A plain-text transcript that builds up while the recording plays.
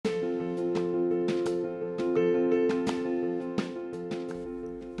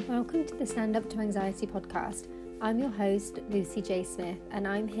Welcome to the Stand Up to Anxiety podcast. I'm your host, Lucy J. Smith, and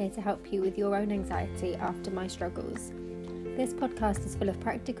I'm here to help you with your own anxiety after my struggles. This podcast is full of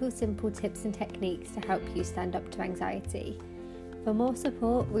practical, simple tips and techniques to help you stand up to anxiety. For more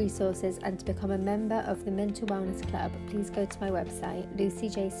support, resources, and to become a member of the Mental Wellness Club, please go to my website,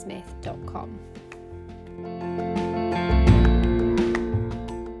 lucyjsmith.com.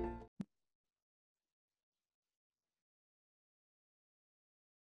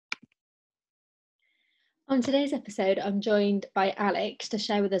 On today's episode, I'm joined by Alex to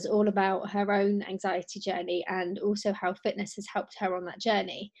share with us all about her own anxiety journey and also how fitness has helped her on that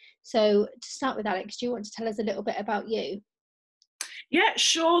journey. So to start with, Alex, do you want to tell us a little bit about you? Yeah,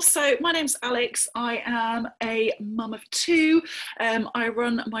 sure. So my name's Alex. I am a mum of two. I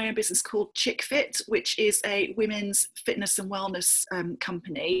run my own business called ChickFit, which is a women's fitness and wellness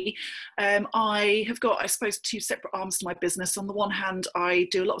company. I have got, I suppose, two separate arms to my business. On the one hand, I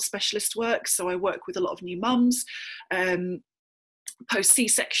do a lot of specialist work. So I work with a lot of new mums, post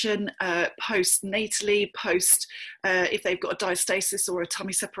C-section, post-natally, if they've got a diastasis or a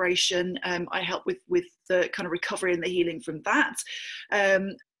tummy separation. I help with the kind of recovery and the healing from that.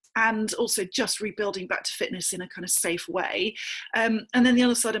 And also just rebuilding back to fitness in a kind of safe way. And then the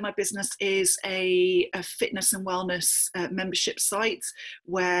other side of my business is a fitness and wellness membership site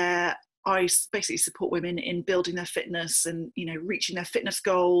where I basically support women in building their fitness and, you know, reaching their fitness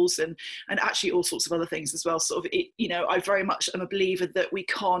goals and actually all sorts of other things as well. Sort of, I very much am a believer that we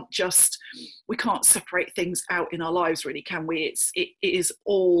can't separate things out in our lives, really, can we? It is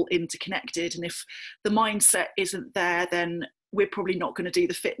all interconnected. And if the mindset isn't there, then we're probably not going to do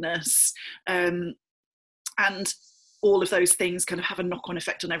the fitness. And all of those things kind of have a knock-on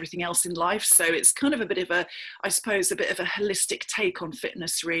effect on everything else in life. So it's kind of a bit of a holistic take on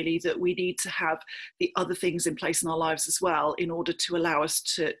fitness, really, that we need to have the other things in place in our lives as well in order to allow us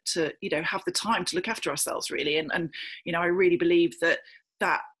to have the time to look after ourselves, really. And I really believe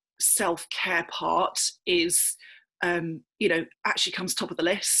that self-care part is actually comes top of the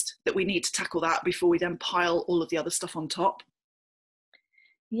list, that we need to tackle that before we then pile all of the other stuff on top.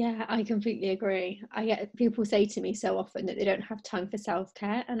 Yeah, I completely agree. I get people say to me so often that they don't have time for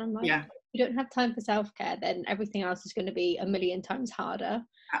self-care, and I'm like, yeah. If you don't have time for self-care, then everything else is going to be a million times harder.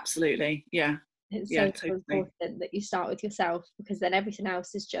 Absolutely. Yeah. It's yeah, so totally. important that you start with yourself, because then everything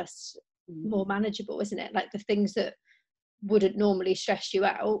else is just more manageable, isn't it? Like the things that wouldn't normally stress you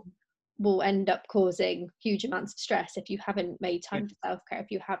out will end up causing huge amounts of stress if you haven't made time for self-care,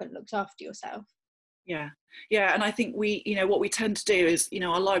 if you haven't looked after yourself. Yeah, and I think what we tend to do is,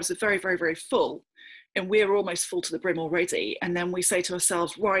 our lives are very, very, very full, and we're almost full to the brim already. And then we say to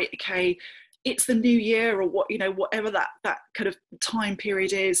ourselves, right, okay, it's the new year, or whatever that kind of time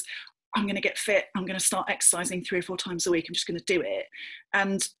period is. I'm going to get fit. I'm going to start exercising 3 or 4 times a week. I'm just going to do it.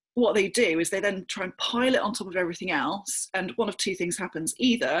 And what they do is they then try and pile it on top of everything else. And one of two things happens.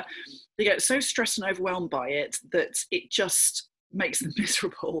 Either they get so stressed and overwhelmed by it that it just makes them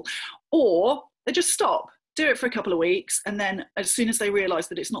miserable, or they just stop, do it for a couple of weeks, and then as soon as they realise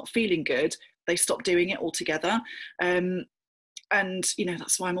that it's not feeling good, they stop doing it altogether. And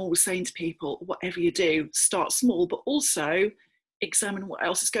that's why I'm always saying to people, whatever you do, start small, but also examine what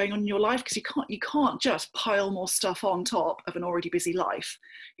else is going on in your life, because you can't just pile more stuff on top of an already busy life.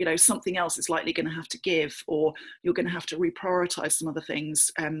 Something else is likely going to have to give, or you're going to have to reprioritise some other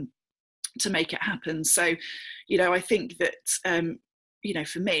things to make it happen. So I think that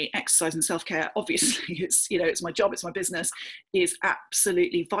for me, exercise and self-care, obviously it's my job, it's my business, is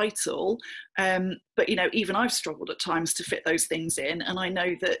absolutely vital. But even I've struggled at times to fit those things in, and I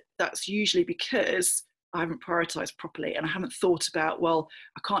know that that's usually because I haven't prioritized properly, and I haven't thought about, well,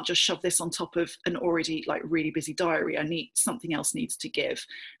 I can't just shove this on top of an already really busy diary. Something else needs to give.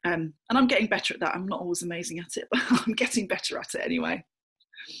 And I'm getting better at that. I'm not always amazing at it, but I'm getting better at it anyway.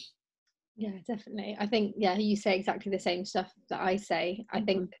 Yeah, definitely. I think, you say exactly the same stuff that I say. I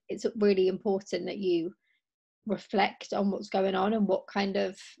think it's really important that you reflect on what's going on and what kind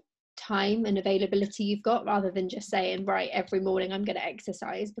of time and availability you've got, rather than just saying, right, every morning I'm going to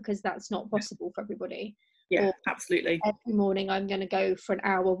exercise, because that's not possible for everybody. Yeah, absolutely. Every morning I'm going to go for an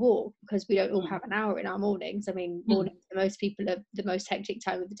hour walk, because we don't all have an hour in our mornings. Mornings for most people are the most hectic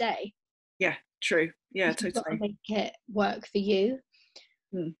time of the day. Yeah, true. Yeah, You've got to totally. make it work for you.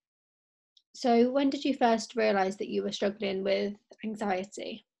 Mm. So when did you first realise that you were struggling with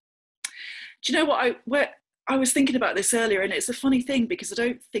anxiety? Do you know what? I was thinking about this earlier, and it's a funny thing, because I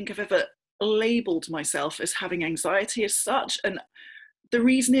don't think I've ever labelled myself as having anxiety as such. And the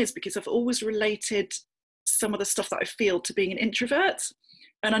reason is because I've always related some of the stuff that I feel to being an introvert.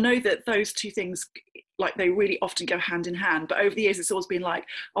 And I know that those two things like they really often go hand in hand. But over the years, it's always been like,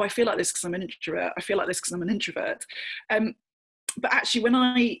 oh, I feel like this because I'm an introvert. I feel like this because I'm an introvert. But actually,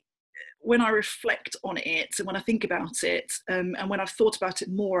 when I reflect on it and when I think about it, and when I've thought about it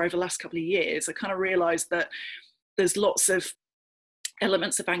more over the last couple of years, I kind of realised that there's lots of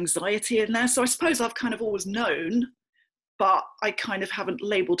elements of anxiety in there. So I suppose I've kind of always known, but I kind of haven't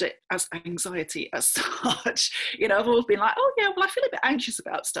labelled it as anxiety as such. I've always been like, oh yeah, well, I feel a bit anxious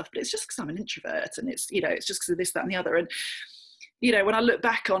about stuff, but it's just because I'm an introvert, and it's, it's just because of this, that, and the other. And when I look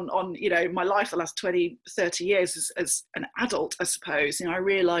back on my life the last 20, 30 years as an adult, I suppose, I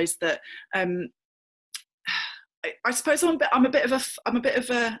realised that I suppose I'm a bit of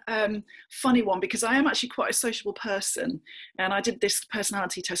a funny one, because I am actually quite a sociable person, and I did this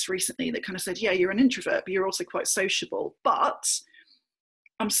personality test recently that kind of said, yeah, you're an introvert, but you're also quite sociable. But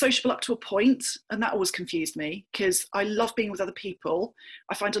I'm sociable up to a point, and that always confused me, because I love being with other people.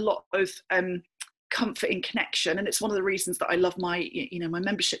 I find a lot of comfort in connection, and it's one of the reasons that I love my my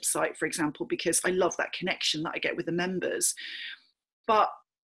membership site, for example, because I love that connection that I get with the members. But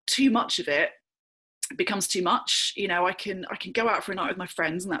too much of it becomes too much. I can go out for a night with my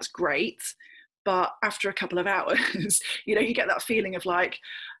friends, and that's great, but after a couple of hours you get that feeling of like,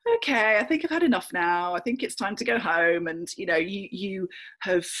 okay, I think I've had enough now, I think it's time to go home. And you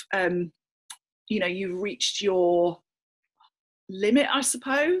have you've reached your limit, I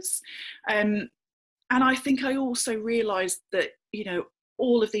suppose. And I think I also realized that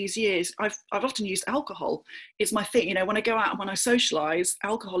all of these years, I've often used alcohol is my thing. When I go out and when I socialize,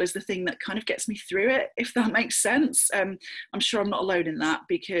 alcohol is the thing that kind of gets me through it, if that makes sense. I'm sure I'm not alone in that,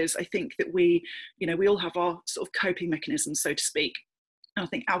 because I think that we all have our sort of coping mechanisms, so to speak. And I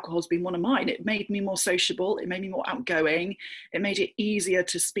think alcohol's been one of mine. It made me more sociable. It made me more outgoing. It made it easier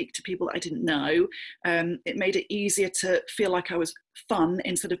to speak to people that I didn't know. It made it easier to feel like I was fun,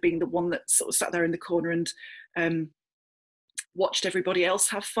 instead of being the one that sort of sat there in the corner and watched everybody else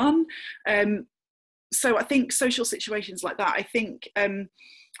have fun. So I think social situations like that, I think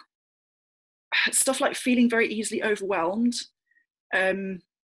stuff like feeling very easily overwhelmed,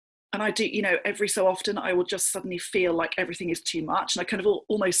 and I do, every so often I will just suddenly feel like everything is too much, and I kind of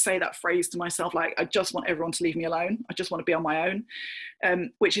almost say that phrase to myself, like, I just want everyone to leave me alone, I just want to be on my own,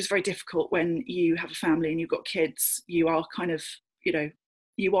 which is very difficult when you have a family and you've got kids. You are kind of,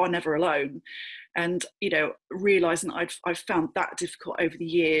 you are never alone. And realizing that I've found that difficult over the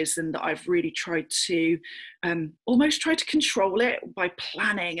years, and that I've really tried to almost try to control it by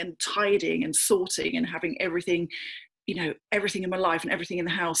planning and tidying and sorting and having everything, everything in my life and everything in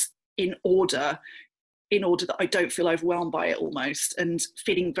the house in order that I don't feel overwhelmed by it almost, and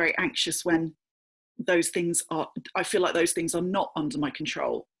feeling very anxious when I feel like those things are not under my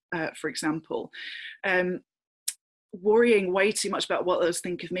control, for example. Worrying way too much about what others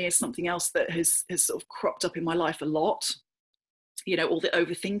think of me is something else that has sort of cropped up in my life a lot. All the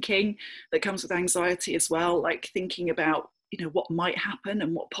overthinking that comes with anxiety as well, like thinking about what might happen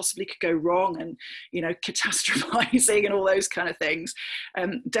and what possibly could go wrong, and catastrophizing and all those kind of things,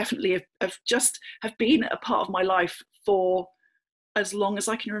 definitely have been a part of my life for as long as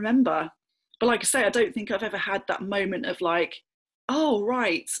I can remember. But like I say, I don't think I've ever had that moment of like, oh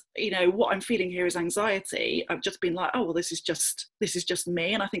right, what I'm feeling here is anxiety. I've just been like, oh well, this is just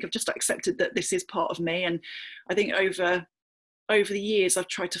me, and I think I've just accepted that this is part of me. And I think over the years I've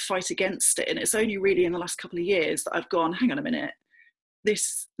tried to fight against it, and it's only really in the last couple of years that I've gone, hang on a minute,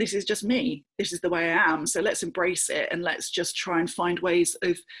 this is just me, this is the way I am, so let's embrace it, and let's just try and find ways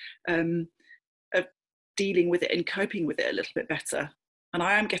of dealing with it and coping with it a little bit better. And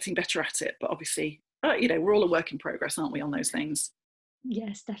I am getting better at it, but obviously we're all a work in progress, aren't we, on those things?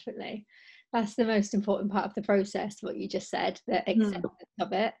 Yes, definitely. That's the most important part of the process, what you just said, the acceptance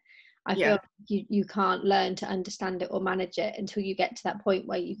of it. I feel like you can't learn to understand it or manage it until you get to that point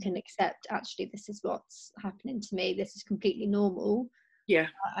where you can accept, actually, this is what's happening to me, this is completely normal.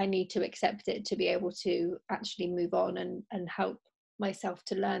 I need to accept it to be able to actually move on and help myself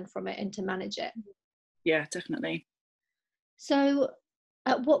to learn from it and to manage it. Yeah, definitely. So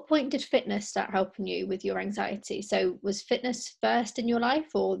at what point did fitness start helping you with your anxiety? So was fitness first in your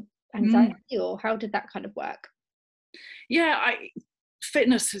life, or anxiety, or how did that kind of work?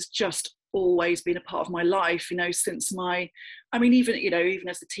 Fitness has just always been a part of my life, since even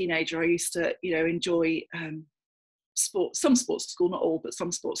as a teenager, I used to, enjoy some sports at school, not all, but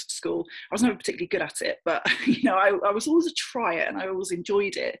some sports at school. I was never particularly good at it, but I was always a tryer, and I always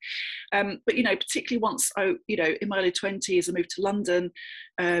enjoyed it. But particularly once I, in my early 20s, I moved to London,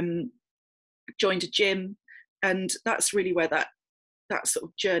 joined a gym, and that's really where that sort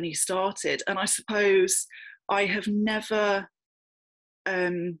of journey started. And I suppose I have never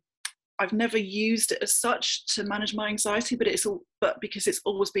I've never used it as such to manage my anxiety, but because it's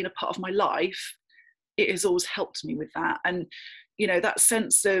always been a part of my life, it has always helped me with that. And, that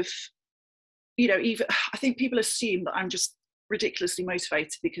sense of, even I think people assume that I'm just ridiculously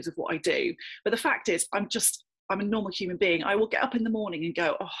motivated because of what I do. But the fact is, I'm a normal human being. I will get up in the morning and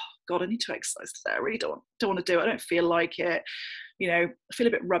go, oh God, I need to exercise today. I really don't want to do it. I don't feel like it. I feel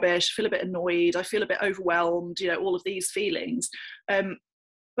a bit rubbish, I feel a bit annoyed, I feel a bit overwhelmed, all of these feelings.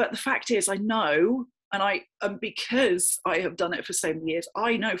 But the fact is, I know, and because I have done it for so many years,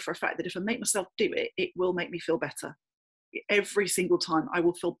 I know for a fact that if I make myself do it, it will make me feel better. Every single time I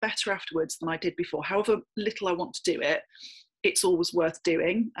will feel better afterwards than I did before. However little I want to do it, it's always worth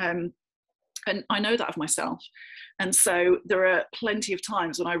doing. And I know that of myself. And so there are plenty of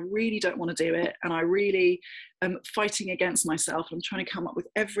times when I really don't want to do it, and I really am fighting against myself. I'm trying to come up with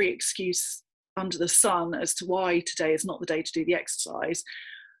every excuse under the sun as to why today is not the day to do the exercise.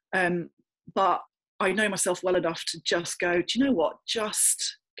 But I know myself well enough to just go, do you know what?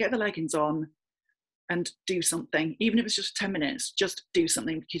 Just get the leggings on and do something. Even if it's just 10 minutes, just do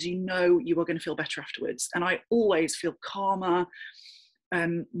something, because you are going to feel better afterwards. And I always feel calmer,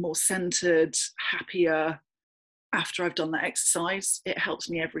 more centered, happier after I've done that exercise. It helps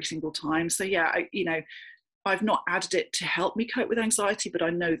me every single time. So yeah, I've not added it to help me cope with anxiety, but I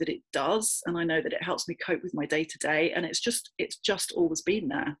know that it does, and I know that it helps me cope with my day-to-day, and it's just always been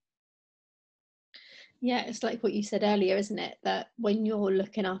there. Yeah, it's like what you said earlier, isn't it? That when you're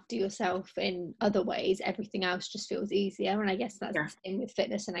looking after yourself in other ways, everything else just feels easier. And I guess that's the same with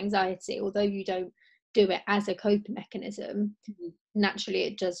fitness and anxiety. Although you don't do it as a coping mechanism, naturally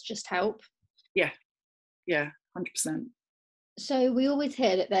it does just help. Yeah, 100%. So we always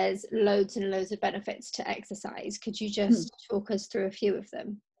hear that there's loads and loads of benefits to exercise. Could you just talk us through a few of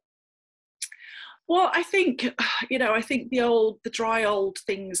them? Well, I think, the dry old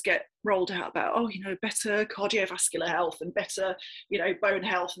things get rolled out about, better cardiovascular health and better, bone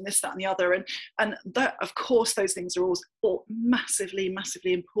health and this, that, and the other. And that, of course, those things are all massively,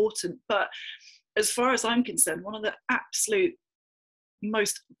 massively important. But as far as I'm concerned, one of the absolute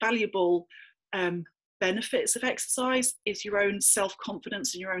most valuable benefits of exercise is your own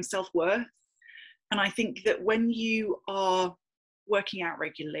self-confidence and your own self-worth. And I think that when you are working out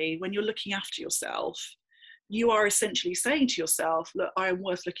regularly, when you're looking after yourself, you are essentially saying to yourself, look, I am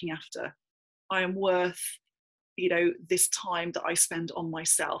worth looking after. I am worth, this time that I spend on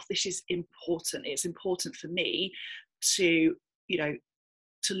myself. This is important. It's important for me to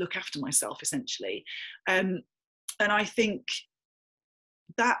look after myself, essentially. And I think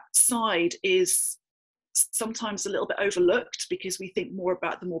that side is sometimes a little bit overlooked, because we think more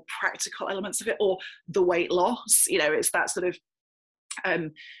about the more practical elements of it, or the weight loss. It's that sort of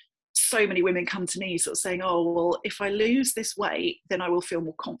so many women come to me sort of saying, oh, well, if I lose this weight, then I will feel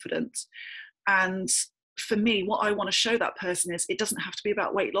more confident. And for me, what I want to show that person is it doesn't have to be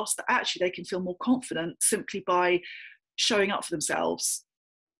about weight loss, that actually they can feel more confident simply by showing up for themselves,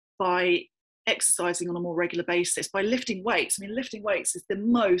 by exercising on a more regular basis, by lifting weights. I mean, lifting weights is the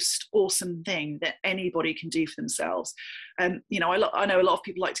most awesome thing that anybody can do for themselves. I know a lot of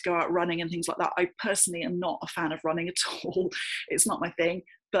people like to go out running and things like that. I personally am not a fan of running at all. It's not my thing.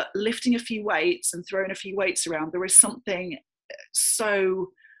 But lifting a few weights and throwing a few weights around, there is something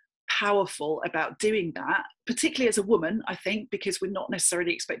so powerful about doing that, particularly as a woman, I think, because we're not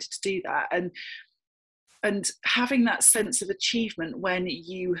necessarily expected to do that. And having that sense of achievement when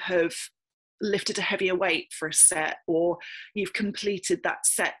you have lifted a heavier weight for a set, or you've completed that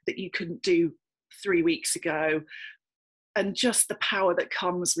set that you couldn't do 3 weeks ago, and just the power that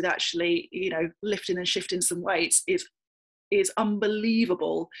comes with actually lifting and shifting some weights is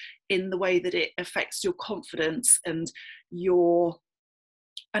unbelievable in the way that it affects your confidence and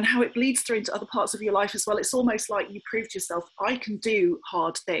how it bleeds through into other parts of your life as well. It's almost like you prove to yourself, I can do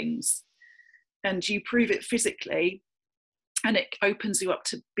hard things, and you prove it physically. And it opens you up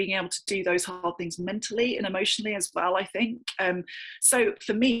to being able to do those hard things mentally and emotionally as well, I think. So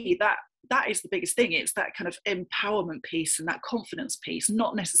for me, that is the biggest thing. It's that kind of empowerment piece and that confidence piece,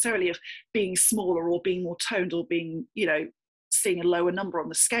 not necessarily of being smaller or being more toned or being, seeing a lower number on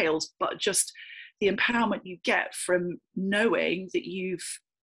the scales, but just the empowerment you get from knowing that you've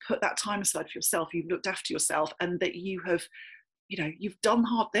put that time aside for yourself, you've looked after yourself, and that you have, you've done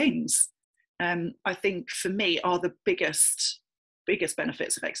hard things. I think for me are the biggest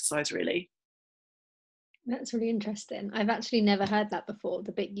benefits of exercise, really. That's really interesting. I've actually never heard that before,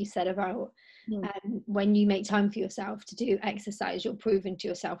 the bit you said about when you make time for yourself to do exercise, you're proving to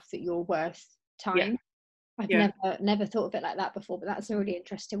yourself that you're worth time. I've never thought of it like that before, but that's a really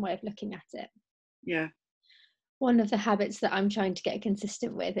interesting way of looking at it. Yeah. One of the habits that I'm trying to get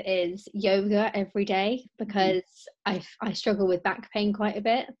consistent with is yoga every day, because I struggle with back pain quite a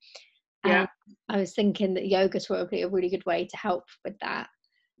bit. Yeah. And I was thinking that yoga is probably a really good way to help with that.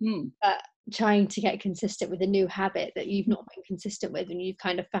 Mm. But trying to get consistent with a new habit that you've not been consistent with and you've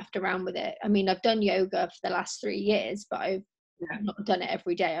kind of faffed around with it. I mean, I've done yoga for the last 3 years, but I've Yeah. not done it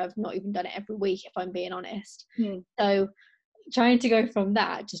every day. I've not even done it every week, if I'm being honest. Mm. So trying to go from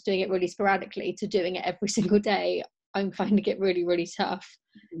that, just doing it really sporadically, to doing it every single day, I'm finding it really, really tough.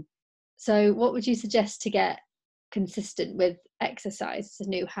 Mm. So what would you suggest to get consistent with exercise as a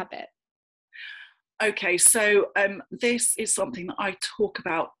new habit? Okay, so this is something that I talk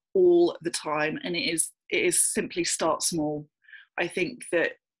about all the time, and it is simply start small. I think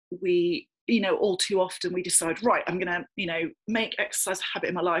that we, all too often we decide, right, I'm going to, make exercise a habit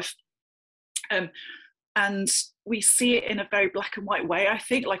in my life. And we see it in a very black and white way. I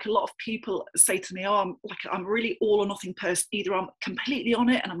think, like, a lot of people say to me, oh, I'm really all or nothing person. Either I'm completely on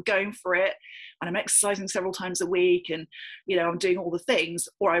it and I'm going for it and I'm exercising several times a week and, I'm doing all the things,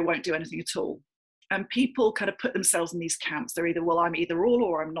 or I won't do anything at all. And people kind of put themselves in these camps. They're either, well, I'm either all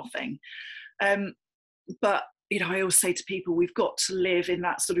or I'm nothing. But, I always say to people, we've got to live in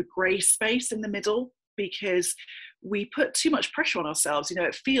that sort of grey space in the middle, because we put too much pressure on ourselves.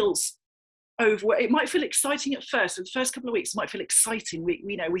 It feels it might feel exciting at first. In the first couple of weeks, it might feel exciting.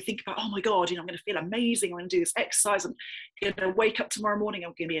 We think about, oh my God, I'm going to feel amazing. I'm going to do this exercise. I'm going to wake up tomorrow morning.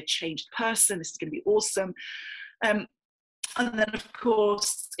 I'm going to be a changed person. This is going to be awesome. And then, of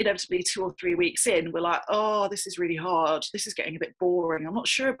course, inevitably 2 or 3 weeks in, we're like, oh, this is really hard. This is getting a bit boring. I'm not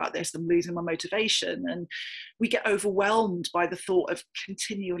sure about this. I'm losing my motivation. And we get overwhelmed by the thought of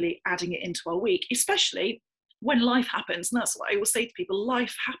continually adding it into our week, especially when life happens. And that's what I always say to people,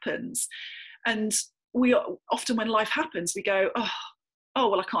 life happens. And we often, when life happens, we go, oh,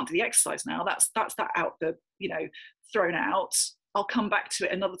 well, I can't do the exercise now. That's that out the, thrown out. I'll come back to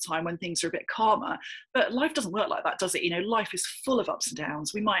it another time when things are a bit calmer. But life doesn't work like that, does it? Life is full of ups and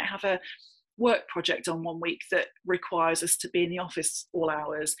downs. We might have a work project on one week that requires us to be in the office all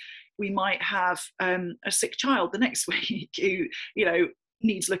hours. We might have a sick child the next week who,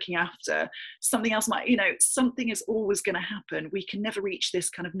 needs looking after. Something else might, something is always going to happen. We can never reach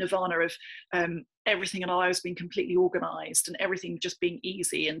this kind of nirvana of everything in our lives being completely organized and everything just being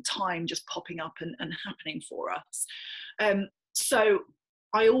easy and time just popping up and happening for us. So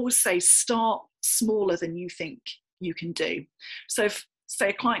I always say, start smaller than you think you can do. So if, say,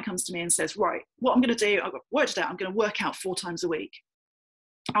 a client comes to me and says, right, what I'm going to do, I've worked it out, I'm going to work out 4 times a week.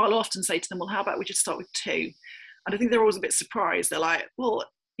 I'll often say to them, well, how about we just start with 2? And I think they're always a bit surprised. They're like, well,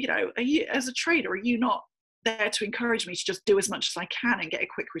 are you, as a trainer, are you not there to encourage me to just do as much as I can and get a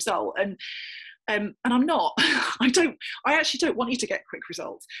quick result? And I'm not. I actually don't want you to get quick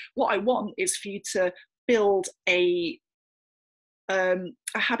results. What I want is for you to build a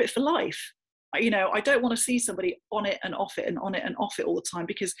habit for life. I don't want to see somebody on it and off it and on it and off it all the time,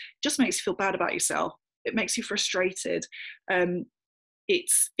 because it just makes you feel bad about yourself. It makes you frustrated.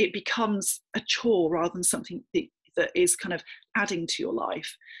 It becomes a chore rather than something that is kind of adding to your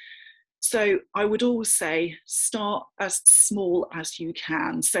life. So I would always say, start as small as you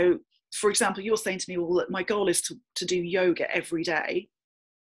can. So, for example, you're saying to me, well, my goal is to do yoga every day.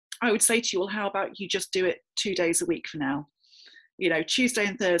 I would say to you, well, how about you just do it 2 days a week for now? Tuesday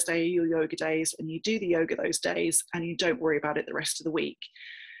and Thursday are your yoga days, and you do the yoga those days and you don't worry about it the rest of the week.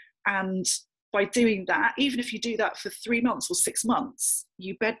 And by doing that, even if you do that for 3 months or 6 months,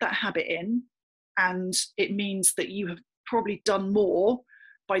 you bed that habit in, and it means that you have probably done more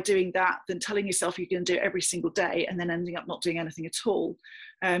by doing that than telling yourself you're going to do it every single day and then ending up not doing anything at all.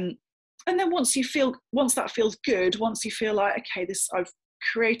 And then once that feels good, once you feel like, okay, I've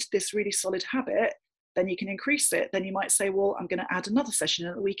created this really solid habit, then you can increase it. Then you might say, well, I'm going to add another session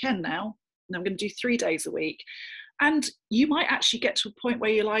at the weekend now, and I'm going to do 3 days a week. And you might actually get to a point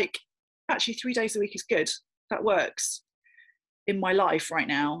where you're like, actually 3 days a week is good. That works in my life right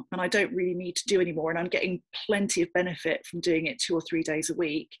now, and I don't really need to do any more, and I'm getting plenty of benefit from doing it 2 or 3 days a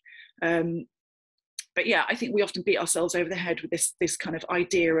week. But yeah, I think we often beat ourselves over the head with this kind of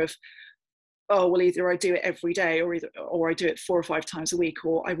idea of, oh, well, either I do it every day or I do it 4 or 5 times a week,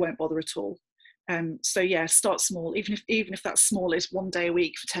 or I won't bother at all. So yeah, start small. Even if that small is 1 day a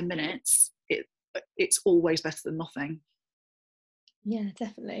week for 10 minutes, it's always better than nothing. Yeah,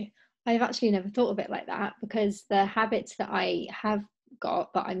 definitely. I've actually never thought of it like that, because the habits that I have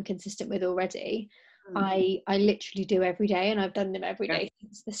got that I'm consistent with already, I literally do every day, and I've done them every day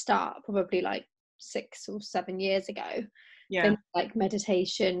since the start, probably like 6 or 7 years ago. Yeah. Things like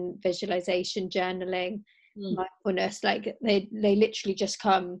meditation, visualization, journaling, mindfulness, like they literally just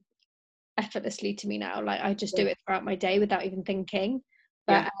come effortlessly to me now. Like I just do it throughout my day without even thinking.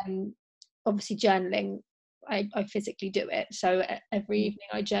 But obviously journaling, I physically do it. So every evening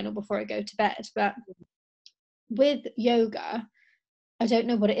I journal before I go to bed. But with yoga, I don't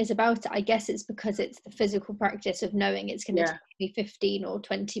know what it is about it. I guess it's because it's the physical practice of knowing it's going to take me 15 or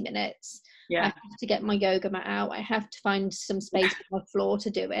 20 minutes. I have to get my yoga mat out. I have to find some space on my floor to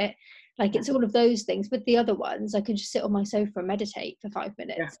do it. Like it's all of those things. With the other ones, I can just sit on my sofa and meditate for 5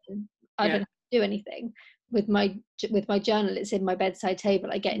 minutes. And I don't have to do anything. With my journal, it's in my bedside table.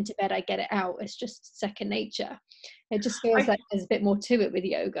 I get into bed, I get it out. It's just second nature. It just feels like there's a bit more to it with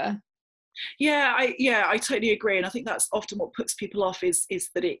yoga. I totally agree, and I think that's often what puts people off is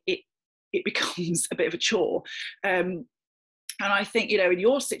that it becomes a bit of a chore. And I think, you know, in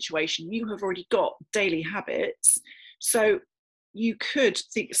your situation, you have already got daily habits, so you could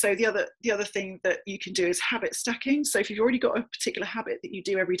think. So the other thing that you can do is habit stacking. So if you've already got a particular habit that you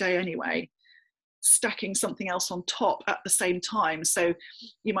do every day anyway, stacking something else on top at the same time. So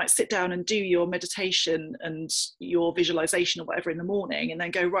you might sit down and do your meditation and your visualization or whatever in the morning, and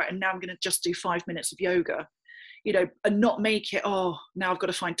then go, right, and now I'm going to just do 5 minutes of yoga, you know, and not make it, oh, now I've got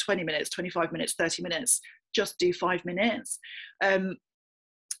to find 20 minutes, 25 minutes, 30 minutes, just do 5 minutes. And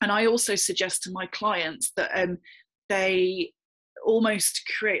I also suggest to my clients that they almost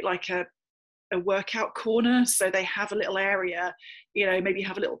create like a workout corner. So they have a little area, you know, maybe you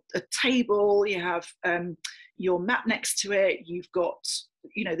have a table, you have your mat next to it, you've got,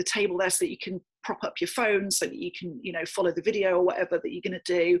 you know, the table there so that you can prop up your phone so that you can, you know, follow the video or whatever that you're going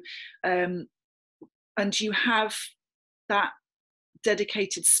to do. And you have that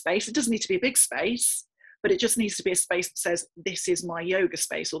dedicated space. It doesn't need to be a big space, but it just needs to be a space that says, this is my yoga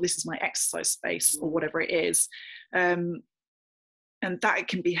space, or this is my exercise space, or whatever it is. And that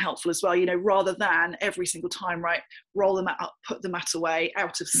can be helpful as well, you know, rather than every single time, right, roll the mat up, put the mat away,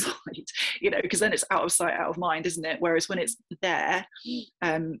 out of sight, you know, because then it's out of sight, out of mind, isn't it? Whereas when it's there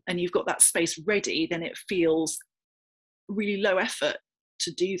and you've got that space ready, then it feels really low effort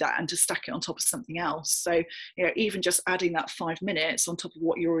to do that and to stack it on top of something else. So, you know, even just adding that 5 minutes on top of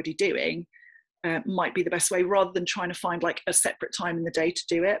what you're already doing might be the best way, rather than trying to find like a separate time in the day to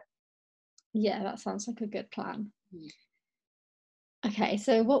do it. Yeah, that sounds like a good plan. Okay,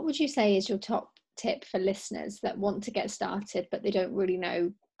 so what would you say is your top tip for listeners that want to get started, but they don't really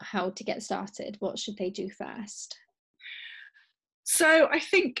know how to get started? What should they do first? So I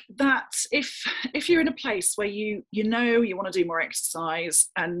think that if you're in a place where you know you want to do more exercise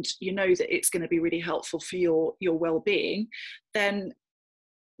and you know that it's going to be really helpful for your well-being, then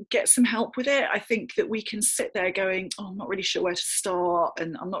get some help with it. I think that we can sit there going, oh, I'm not really sure where to start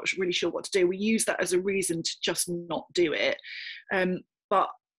and I'm not really sure what to do. We use that as a reason to just not do it. But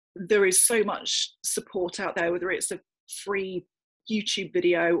there is so much support out there, whether it's a free YouTube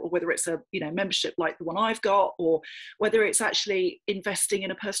video or whether it's a, you know, membership like the one I've got, or whether it's actually investing in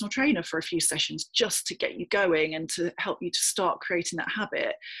a personal trainer for a few sessions just to get you going and to help you to start creating that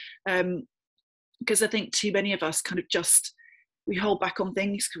habit. Because I think too many of us kind of just, we hold back on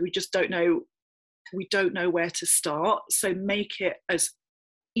things because we just don't know where to start. So make it as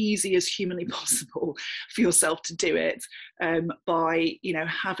easy as humanly possible for yourself to do it, by, you know,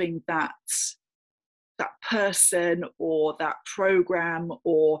 having that person or that program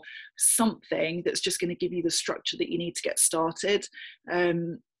or something that's just going to give you the structure that you need to get started.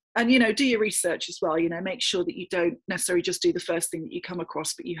 And, you know, do your research as well, you know, make sure that you don't necessarily just do the first thing that you come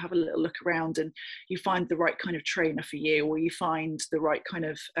across, but you have a little look around and you find the right kind of trainer for you, or you find the right kind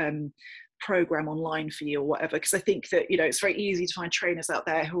of program online for you or whatever. Because I think that, you know, it's very easy to find trainers out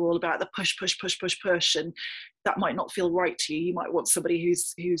there who are all about the push, and that might not feel right to you. You might want somebody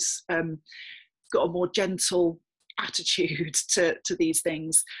who's got a more gentle attitude to these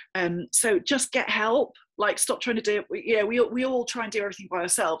things. So just get help. Like, stop trying to do it. Yeah, we all try and do everything by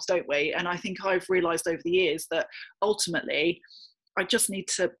ourselves, don't we? And I think I've realised over the years that ultimately I just need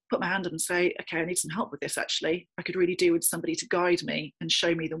to put my hand up and say, okay, I need some help with this. Actually, I could really do with somebody to guide me and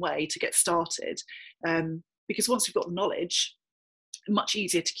show me the way to get started. Because once we've got the knowledge, much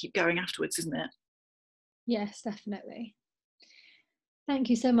easier to keep going afterwards, isn't it? Yes, definitely.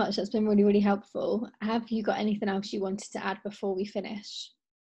 Thank you so much. That's been really, really helpful. Have you got anything else you wanted to add before we finish?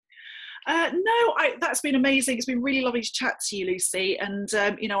 No, that's been amazing. It's been really lovely to chat to you, Lucy. And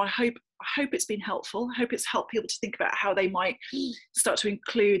you know, I hope it's been helpful. I hope it's helped people to think about how they might start to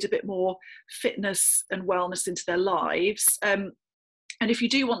include a bit more fitness and wellness into their lives. And if you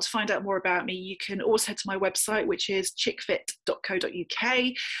do want to find out more about me, you can always head to my website, which is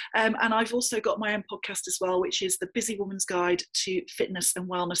chickfit.co.uk. And I've also got my own podcast as well, which is The Busy Woman's Guide to Fitness and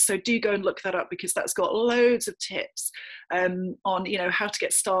Wellness. So do go and look that up, because that's got loads of tips on, how to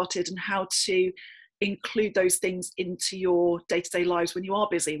get started and how to include those things into your day-to-day lives when you are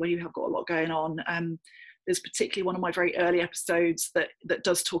busy, when you have got a lot going on. There's particularly one of my very early episodes that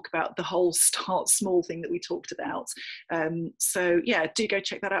does talk about the whole start small thing that we talked about. So yeah, do go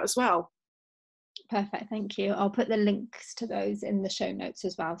check that out as well. Perfect, thank you. I'll put the links to those in the show notes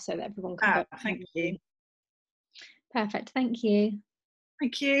as well, so that everyone can go. Thank you. Perfect, thank you.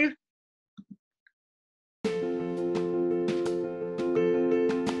 Thank you.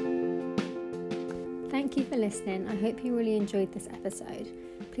 Thank you for listening. I hope you really enjoyed this episode.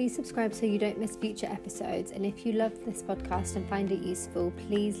 Please subscribe so you don't miss future episodes, and if you love this podcast and find it useful,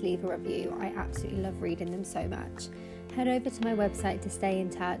 please leave a review. I absolutely love reading them so much. Head over to my website to stay in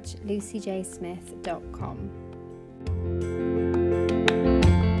touch, lucyjsmith.com.